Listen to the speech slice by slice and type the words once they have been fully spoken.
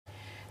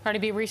Cardi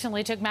B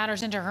recently took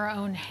matters into her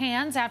own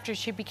hands after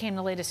she became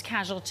the latest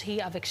casualty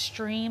of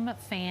extreme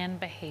fan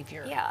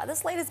behavior. Yeah,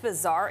 this latest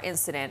bizarre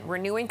incident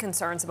renewing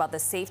concerns about the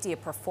safety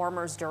of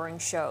performers during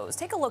shows.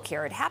 Take a look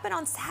here. It happened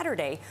on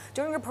Saturday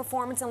during a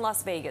performance in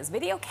Las Vegas.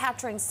 Video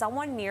capturing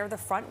someone near the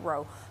front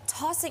row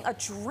tossing a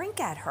drink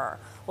at her.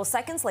 Well,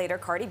 seconds later,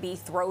 Cardi B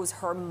throws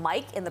her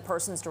mic in the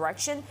person's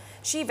direction.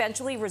 She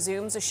eventually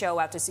resumes the show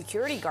after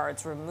security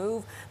guards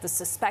remove the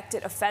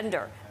suspected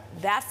offender.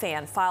 That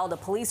fan filed a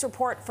police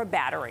report for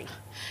battery.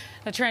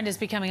 The trend is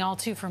becoming all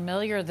too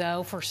familiar,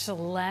 though, for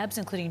celebs,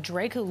 including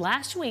Drake, who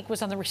last week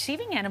was on the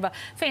receiving end of a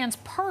fan's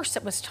purse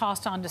that was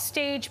tossed onto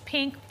stage.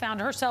 Pink found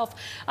herself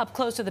up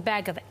close to the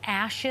bag of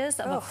ashes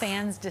of a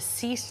fan's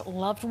deceased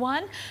loved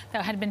one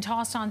that had been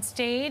tossed on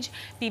stage.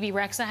 BB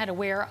Rexa had to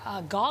wear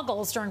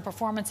goggles during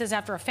performances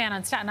after a fan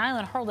on Staten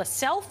Island hurled a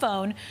cell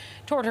phone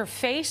toward her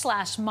face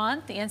last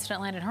month. The incident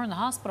landed her in the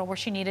hospital where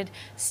she needed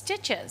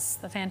stitches.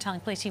 The fan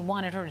telling police he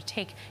wanted her to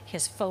take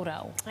his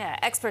photo. Yeah,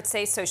 experts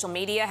say social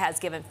media has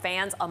given fans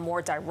a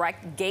more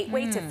direct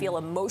gateway to feel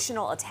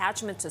emotional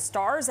attachment to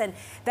stars, and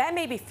that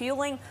may be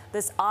fueling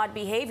this odd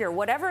behavior.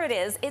 Whatever it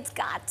is, it's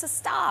got to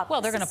stop.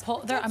 Well, they're going to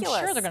pull. I'm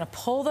sure they're going to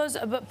pull those,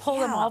 pull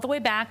them all the way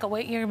back.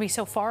 Away, you're going to be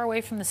so far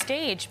away from the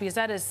stage because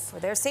that is for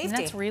their safety.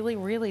 That's really,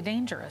 really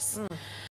dangerous.